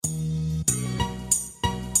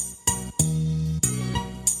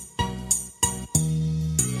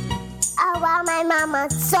on my Mama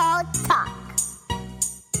Soul Talk.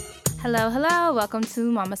 Hello. Welcome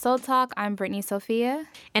to Mama Soul Talk. I'm Brittany Sophia.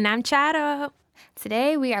 And I'm Chado.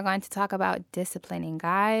 Today we are going to talk about disciplining,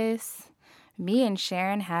 guys. Me and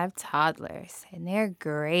Sharon have toddlers, and they're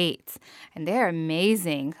great, and they're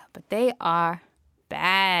amazing, but they are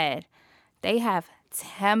bad. They have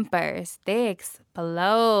tempers. They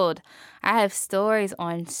explode. I have stories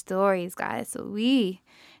on stories, guys, so we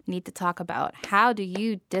need to talk about how do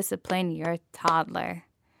you discipline your toddler.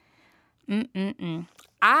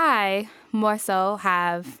 I more so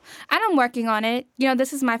have, and I'm working on it. You know,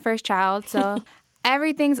 this is my first child, so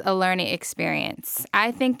everything's a learning experience.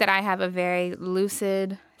 I think that I have a very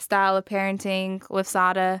lucid style of parenting with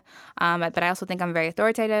Sada, but I also think I'm very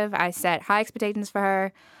authoritative. I set high expectations for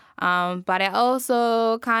her, but I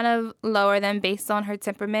also kind of lower them based on her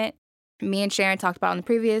temperament. Me and Sharon talked about in the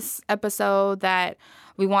previous episode that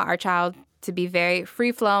we want our child to be very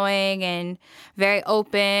free-flowing and very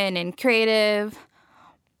open and creative.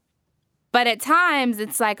 But at times,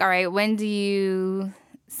 it's like, all right, when do you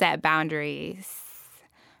set boundaries?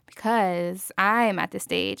 Because I am at the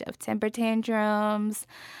stage of temper tantrums.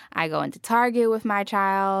 I go into Target with my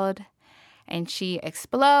child, and she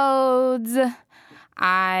explodes.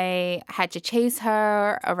 I had to chase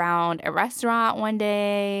her around a restaurant one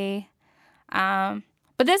day.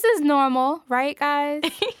 But this is normal, right, guys?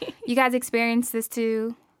 You guys experience this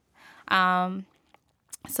too.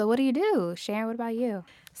 So what do you do? Sharon, what about you?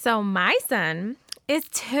 So my son is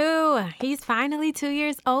 2. He's finally 2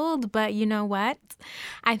 years old, but you know what?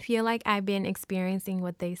 I feel like I've been experiencing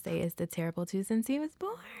what they say is the terrible 2 since he was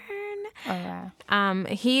born. Oh, yeah.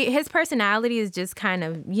 His personality is just kind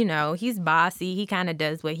of, he's bossy. He kind of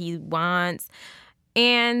does what he wants.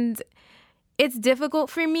 And it's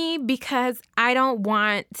difficult for me because I don't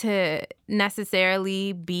want to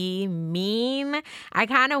necessarily be mean. I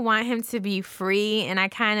kind of want him to be free, and I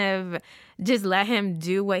kind of just let him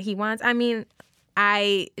do what he wants. I mean,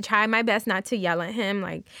 I try my best not to yell at him,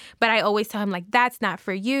 but I always tell him, that's not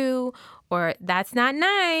for you, or that's not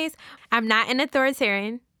nice. I'm not an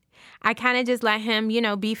authoritarian. I kind of just let him,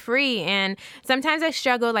 be free. And sometimes I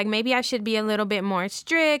struggle, maybe I should be a little bit more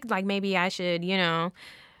strict. Maybe I should,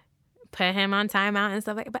 put him on timeout and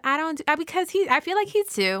stuff like that. But I don't, because I feel like he's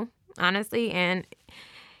 2, honestly. And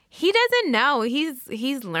he doesn't know.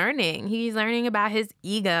 He's learning. He's learning about his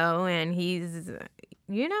ego, and he's,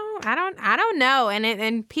 I don't know.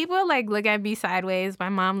 And people look at me sideways. My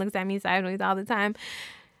mom looks at me sideways all the time.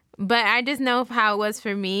 But I just know how it was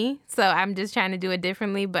for me. So I'm just trying to do it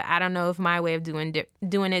differently. But I don't know if my way of doing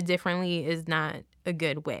it differently is not a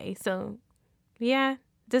good way. So, yeah.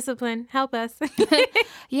 Discipline, help us.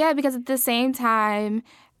 Yeah, because at the same time,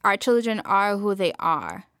 our children are who they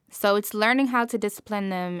are. So it's learning how to discipline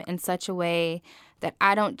them in such a way that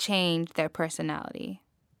I don't change their personality,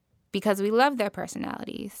 because we love their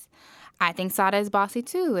personalities. I think Sada is bossy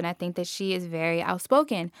too, and I think that she is very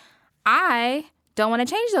outspoken. I don't want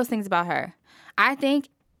to change those things about her. I think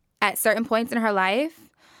at certain points in her life,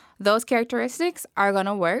 those characteristics are going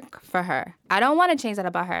to work for her. I don't want to change that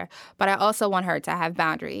about her, but I also want her to have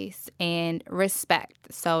boundaries and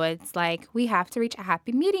respect. So it's we have to reach a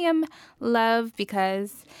happy medium, love,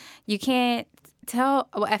 because you can't tell,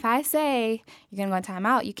 if I say you're going to go in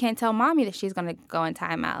timeout, you can't tell mommy that she's going to go in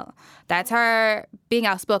timeout. That's her being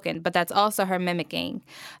outspoken, but that's also her mimicking.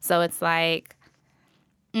 So it's we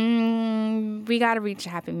got to reach a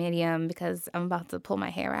happy medium because I'm about to pull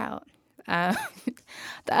my hair out. The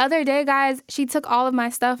other day, guys, she took all of my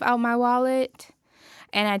stuff out my wallet,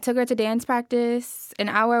 and I took her to dance practice an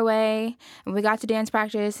hour away. And we got to dance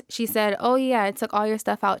practice. She said, "Oh yeah, I took all your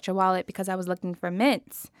stuff out your wallet because I was looking for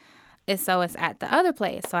mints." And so it's at the other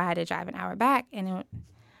place. So I had to drive an hour back, and it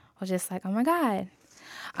was just oh my God.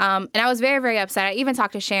 And I was very, very upset. I even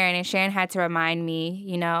talked to Sharon, and Sharon had to remind me,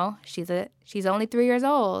 she's only 3 years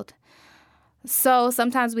old. So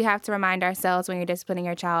sometimes we have to remind ourselves when you're disciplining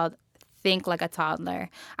your child, think like a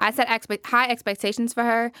toddler. I set high expectations for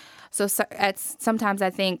her. So sometimes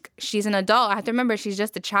I think she's an adult. I have to remember she's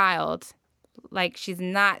just a child. She's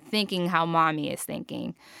not thinking how mommy is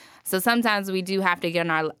thinking. So sometimes we do have to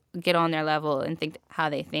get on their level and think how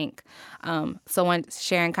they think. So when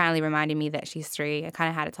Sharon kindly reminded me that she's 3, I kind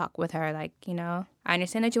of had to talk with her. I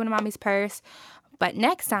understand that you want mommy's purse, but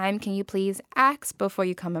next time, can you please ask before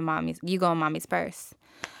you go in mommy's purse?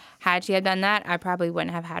 Had she had done that, I probably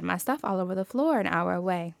wouldn't have had my stuff all over the floor an hour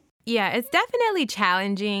away. Yeah, it's definitely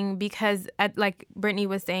challenging because, like Brittany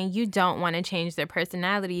was saying, you don't want to change their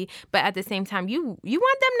personality, but at the same time, you want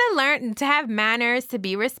them to learn to have manners, to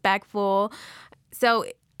be respectful. So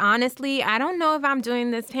honestly, I don't know if I'm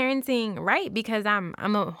doing this parenting right because I'm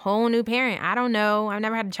a whole new parent. I don't know. I've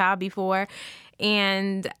never had a child before.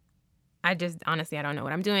 And I just, honestly, I don't know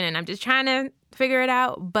what I'm doing. And I'm just trying to figure it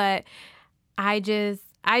out. But I don't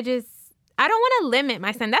want to limit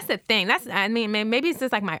my son. That's the thing. Maybe it's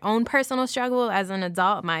just like my own personal struggle as an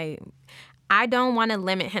adult. I don't want to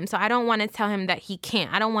limit him. So I don't want to tell him that he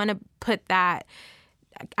can't. I don't want to put that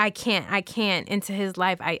I can't into his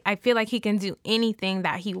life. I feel like he can do anything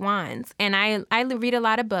that he wants. And I read a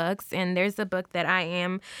lot of books, and there's a book that I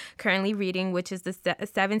am currently reading, which is the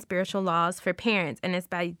 7 Spiritual Laws for Parents, and it's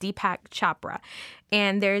by Deepak Chopra.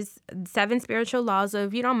 And there's 7 spiritual laws. So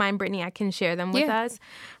if you don't mind, Brittany, I can share them with us.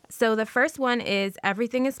 So the first one is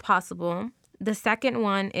everything is possible. The second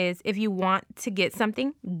one is if you want to get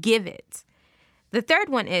something, give it. The third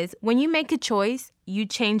one is when you make a choice, you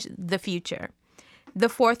change the future. The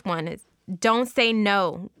fourth one is don't say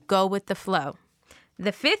no, go with the flow.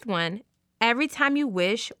 The fifth one, every time you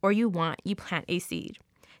wish or you want, you plant a seed.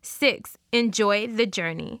 6, enjoy the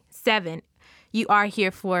journey. 7, you are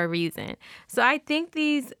here for a reason. So I think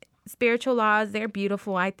these spiritual laws, they're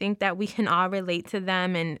beautiful. I think that we can all relate to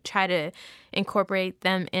them and try to incorporate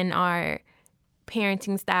them in our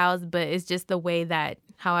parenting styles, but it's just the way that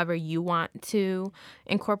however you want to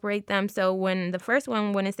incorporate them. So when the first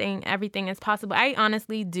one, when it's saying everything is possible, I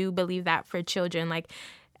honestly do believe that for children, like,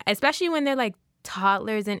 especially when they're like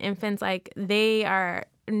toddlers and infants, like they are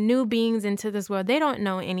new beings into this world. They don't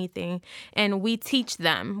know anything. And we teach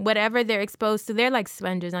them whatever they're exposed to. They're like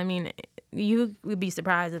sponges. I mean, you would be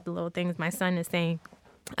surprised at the little things my son is saying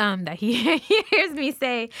that he hears me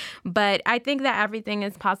say. But I think that everything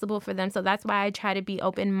is possible for them. So that's why I try to be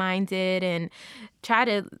open-minded and try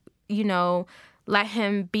to, let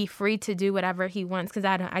him be free to do whatever he wants, because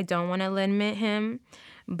I don't want to limit him.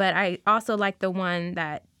 But I also like the one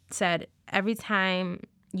that said, every time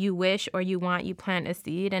you wish or you want, you plant a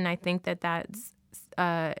seed. And I think that that's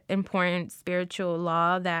an important spiritual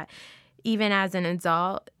law that even as an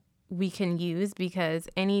adult we can use, because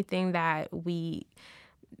anything that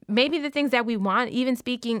maybe the things that we want, even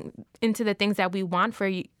speaking into the things that we want for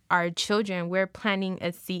our children, we're planting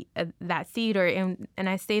a seed, that seed. And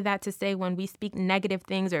I say that to say when we speak negative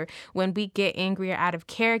things or when we get angry or out of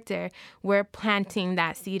character, we're planting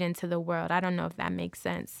that seed into the world. I don't know if that makes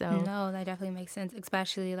sense. So no, that definitely makes sense,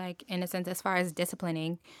 especially like in a sense as far as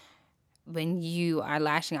disciplining. When you are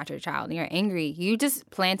lashing out your child and you're angry, you just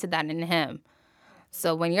planted that in him.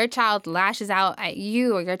 So when your child lashes out at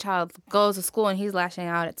you, or your child goes to school and he's lashing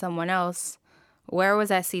out at someone else, where was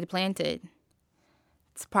that seed planted?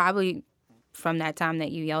 It's probably from that time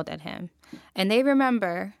that you yelled at him. And they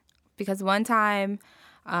remember, because one time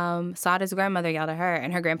Sada's grandmother yelled at her,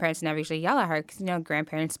 and her grandparents never usually yell at her because,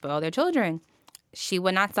 grandparents spoil their children. She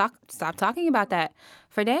would not stop talking about that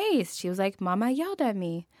for days. She was like, Mama yelled at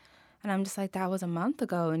me. And I'm just like, that was a month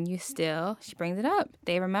ago, and she brings it up.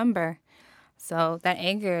 They remember. So that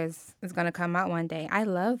anger is going to come out one day. I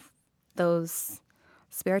love those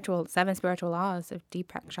 7 spiritual laws of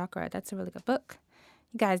Deepak Chopra. That's a really good book.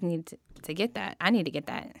 You guys need to get that. I need to get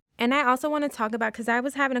that. And I also want to talk about, because I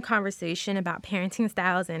was having a conversation about parenting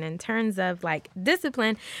styles, and in terms of like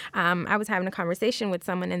discipline, I was having a conversation with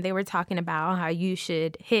someone, and they were talking about how you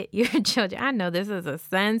should hit your children. I know this is a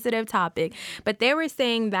sensitive topic, but they were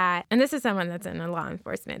saying that, and this is someone that's in law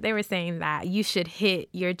enforcement, they were saying that you should hit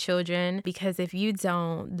your children because if you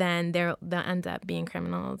don't, then they'll end up being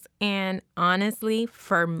criminals. And honestly,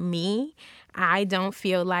 for me, I don't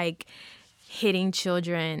feel like hitting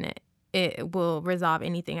children, it will resolve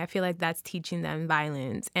anything. I feel like that's teaching them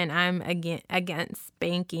violence. And I'm against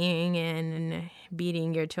spanking and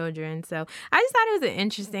beating your children. So I just thought it was an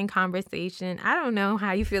interesting conversation. I don't know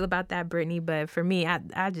how you feel about that, Brittany, but for me,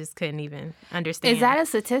 I just couldn't even understand. Is that a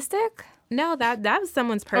statistic? No, that was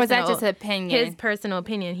someone's personal... Or was that just an opinion? His personal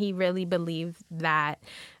opinion. He really believed that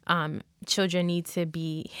children need to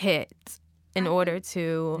be hit in order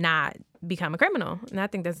to not become a criminal. And I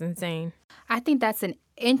think that's insane. I think that's an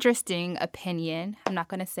interesting opinion. I'm not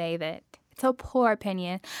going to say that it's a poor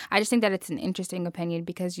opinion. I just think that it's an interesting opinion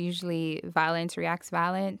because usually violence reacts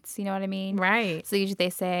violence. You know what I mean? Right. So usually they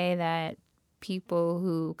say that people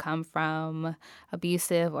who come from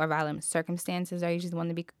abusive or violent circumstances are usually the ones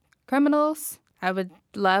to be criminals. I would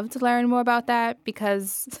love to learn more about that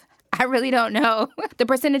because I really don't know. The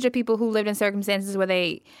percentage of people who lived in circumstances where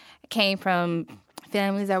they came from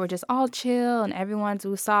families that were just all chill and everyone's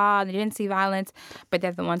who saw, they didn't see violence, but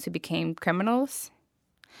they're the ones who became criminals.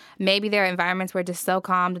 Maybe their environments were just so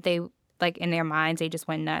calm that they, like in their minds, they just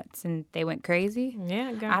went nuts and they went crazy.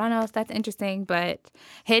 Yeah, girl. I don't know if that's interesting, but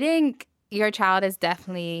hitting your child is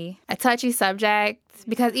definitely a touchy subject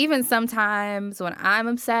because even sometimes when I'm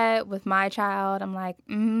upset with my child, I'm like,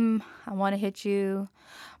 I want to hit you,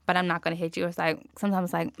 but I'm not going to hit you. It's like,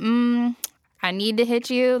 sometimes like, I need to hit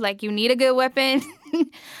you. Like, you need a good weapon.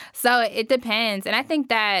 So it depends. And I think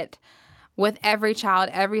that with every child,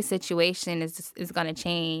 every situation is going to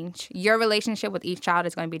change. Your relationship with each child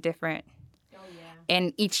is going to be different. Oh, yeah.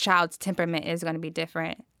 And each child's temperament is going to be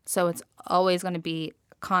different. So it's always going to be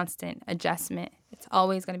constant adjustment. It's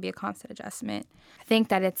always going to be a constant adjustment. I think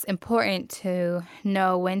that it's important to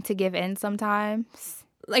know when to give in sometimes.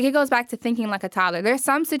 Like, it goes back to thinking like a toddler. There's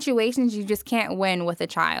some situations you just can't win with a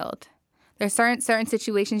child. There's certain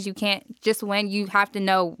situations you can't just win. You have to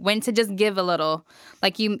know when to just give a little.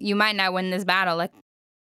 Like, you might not win this battle. Like,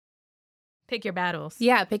 pick your battles.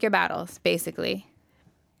 Yeah, pick your battles, basically.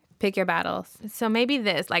 Pick your battles. So maybe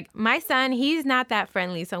this, like, my son, he's not that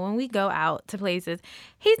friendly. So when we go out to places,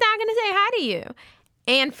 he's not going to say hi to you.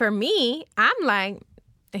 And for me, I'm like,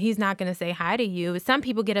 he's not going to say hi to you. Some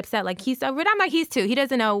people get upset, like, he's so rude. I'm like, he's two. He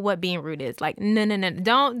doesn't know what being rude is. Like, no.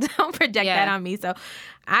 Don't project that on me. So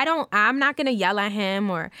I'm not going to yell at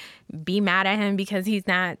him or be mad at him because he's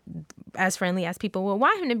not as friendly as people will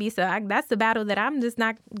want him to be. So that's the battle that I'm just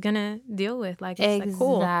not going to deal with. Like, it's like,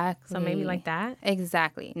 cool. So maybe like that.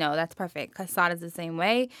 Exactly. No, that's perfect. Because Sada's the same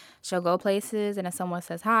way. She'll go places, and if someone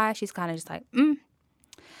says hi, she's kind of just like,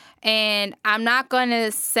 And I'm not going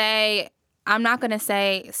to say,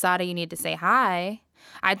 Sada, you need to say hi.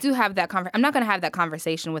 I do have that I'm not going to have that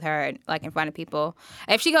conversation with her, like, in front of people.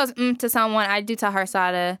 If she goes to someone, I do tell her,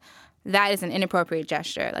 Sada, that is an inappropriate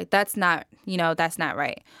gesture. Like, that's not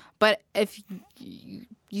right. But if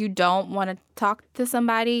you don't want to talk to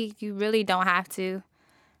somebody, you really don't have to.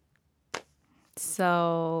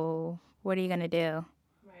 So what are you going to do?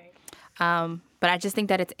 Right. But I just think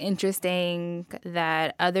that it's interesting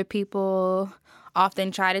that other people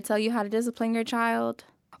often try to tell you how to discipline your child.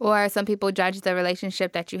 Or some people judge the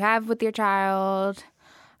relationship that you have with your child.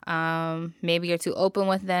 Maybe you're too open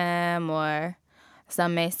with them, or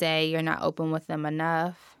some may say you're not open with them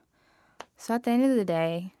enough. So at the end of the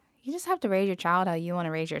day, you just have to raise your child how you want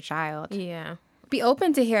to raise your child. Yeah. Be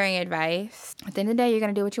open to hearing advice. At the end of the day, you're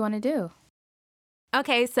going to do what you want to do.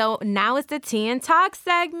 Okay, so now it's the Tea and Talk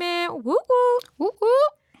segment. Woo woo. Woo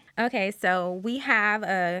woo. Okay, so we have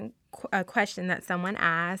a question that someone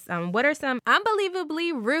asked. What are some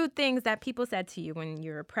unbelievably rude things that people said to you when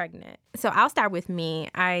you were pregnant? So I'll start with me.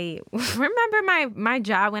 I remember my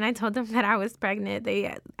job when I told them that I was pregnant.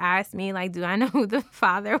 They asked me, like, do I know who the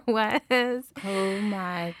father was? Oh,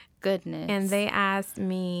 my goodness. And they asked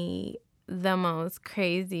me the most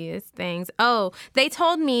craziest things. Oh, they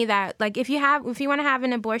told me that, like, if you want to have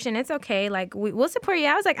an abortion, it's okay. Like, we'll support you.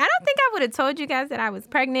 I was like, I don't think I would have told you guys that I was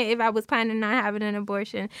pregnant if I was planning on having an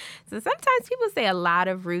abortion. So sometimes people say a lot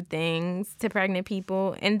of rude things to pregnant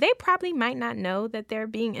people, and they probably might not know that they're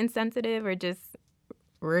being insensitive or just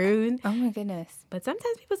rude. Oh, my goodness. But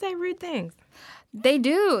sometimes people say rude things. They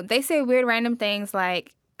do. They say weird random things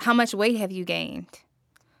like, how much weight have you gained?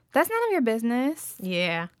 That's none of your business.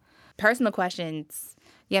 Yeah. Personal questions.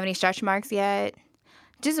 You have any stretch marks yet?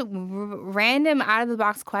 Just random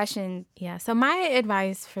out-of-the-box questions. Yeah. So my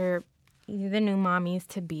advice for the new mommies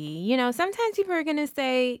to be, sometimes people are going to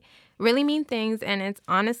say really mean things, and it's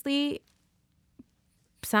honestly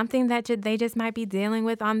something that they just might be dealing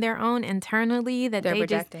with on their own internally. That they're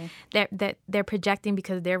projecting. That they're projecting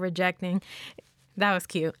because they're rejecting. That was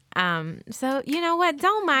cute. So, you know what?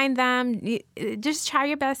 Don't mind them. Just try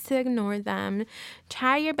your best to ignore them.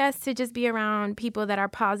 Try your best to just be around people that are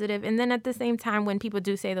positive. And then at the same time, when people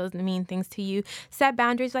do say those mean things to you, set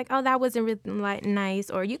boundaries like, oh, that wasn't really nice.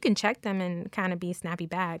 Or you can check them and kind of be snappy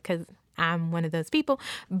back, because I'm one of those people.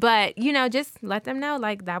 But, just let them know,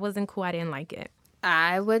 like, that wasn't cool. I didn't like it.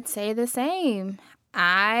 I would say the same.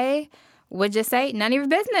 I would just say, none of your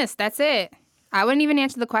business. That's it. I wouldn't even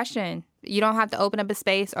answer the question. You don't have to open up a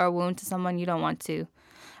space or a wound to someone you don't want to.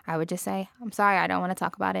 I would just say, I'm sorry, I don't want to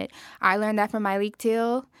talk about it. I learned that from my leak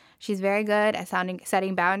Teal. She's very good at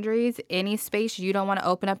setting boundaries. Any space you don't want to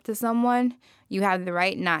open up to someone, you have the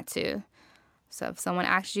right not to. So if someone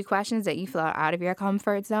asks you questions that you feel are out of your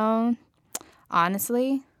comfort zone,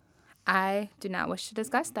 honestly, I do not wish to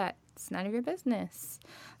discuss that. It's none of your business.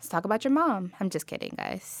 Let's talk about your mom. I'm just kidding,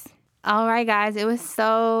 guys. All right, guys, it was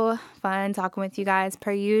so fun talking with you guys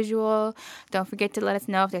per usual. Don't forget to let us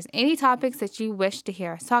know if there's any topics that you wish to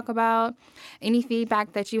hear us talk about. Any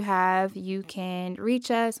feedback that you have, you can reach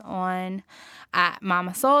us on at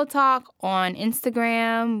Mama Soul Talk on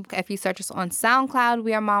Instagram. If you search us on SoundCloud,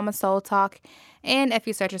 we are Mama Soul Talk. And if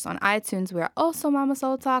you search us on iTunes, we are also Mama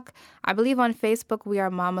Soul Talk. I believe on Facebook, we are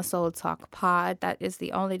Mama Soul Talk Pod. That is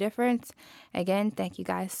the only difference. Again, thank you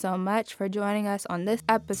guys so much for joining us on this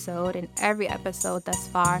episode and every episode thus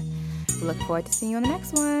far. We look forward to seeing you on the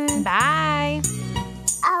next one. Bye.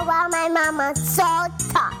 I want my mama so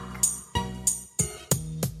talk.